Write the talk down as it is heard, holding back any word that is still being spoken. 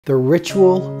The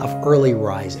ritual of early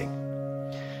rising.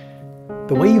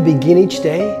 The way you begin each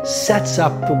day sets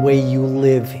up the way you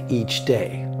live each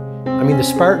day. I mean, the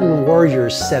Spartan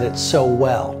warriors said it so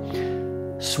well.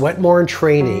 Sweat more in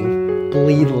training,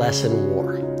 bleed less in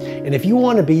war. And if you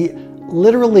want to be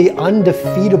literally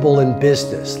undefeatable in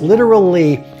business,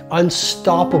 literally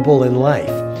unstoppable in life,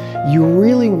 you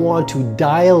really want to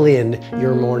dial in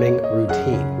your morning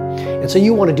routine. And so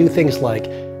you want to do things like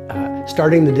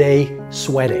starting the day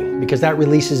sweating, because that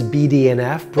releases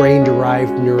BDNF,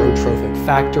 brain-derived neurotrophic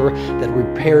factor, that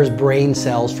repairs brain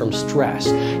cells from stress.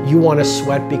 You want to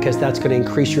sweat because that's going to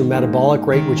increase your metabolic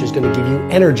rate, which is going to give you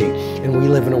energy. And we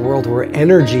live in a world where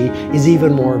energy is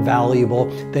even more valuable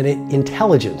than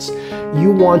intelligence.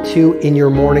 You want to, in your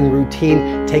morning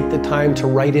routine, take the time to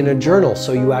write in a journal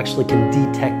so you actually can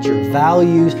detect your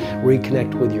values,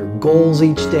 reconnect with your goals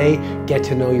each day, get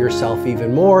to know yourself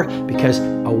even more, because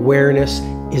awareness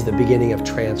is the beginning of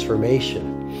transformation.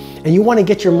 And you want to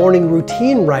get your morning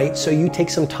routine right, so you take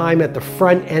some time at the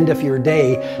front end of your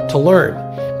day to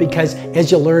learn. Because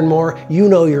as you learn more, you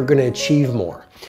know you're going to achieve more.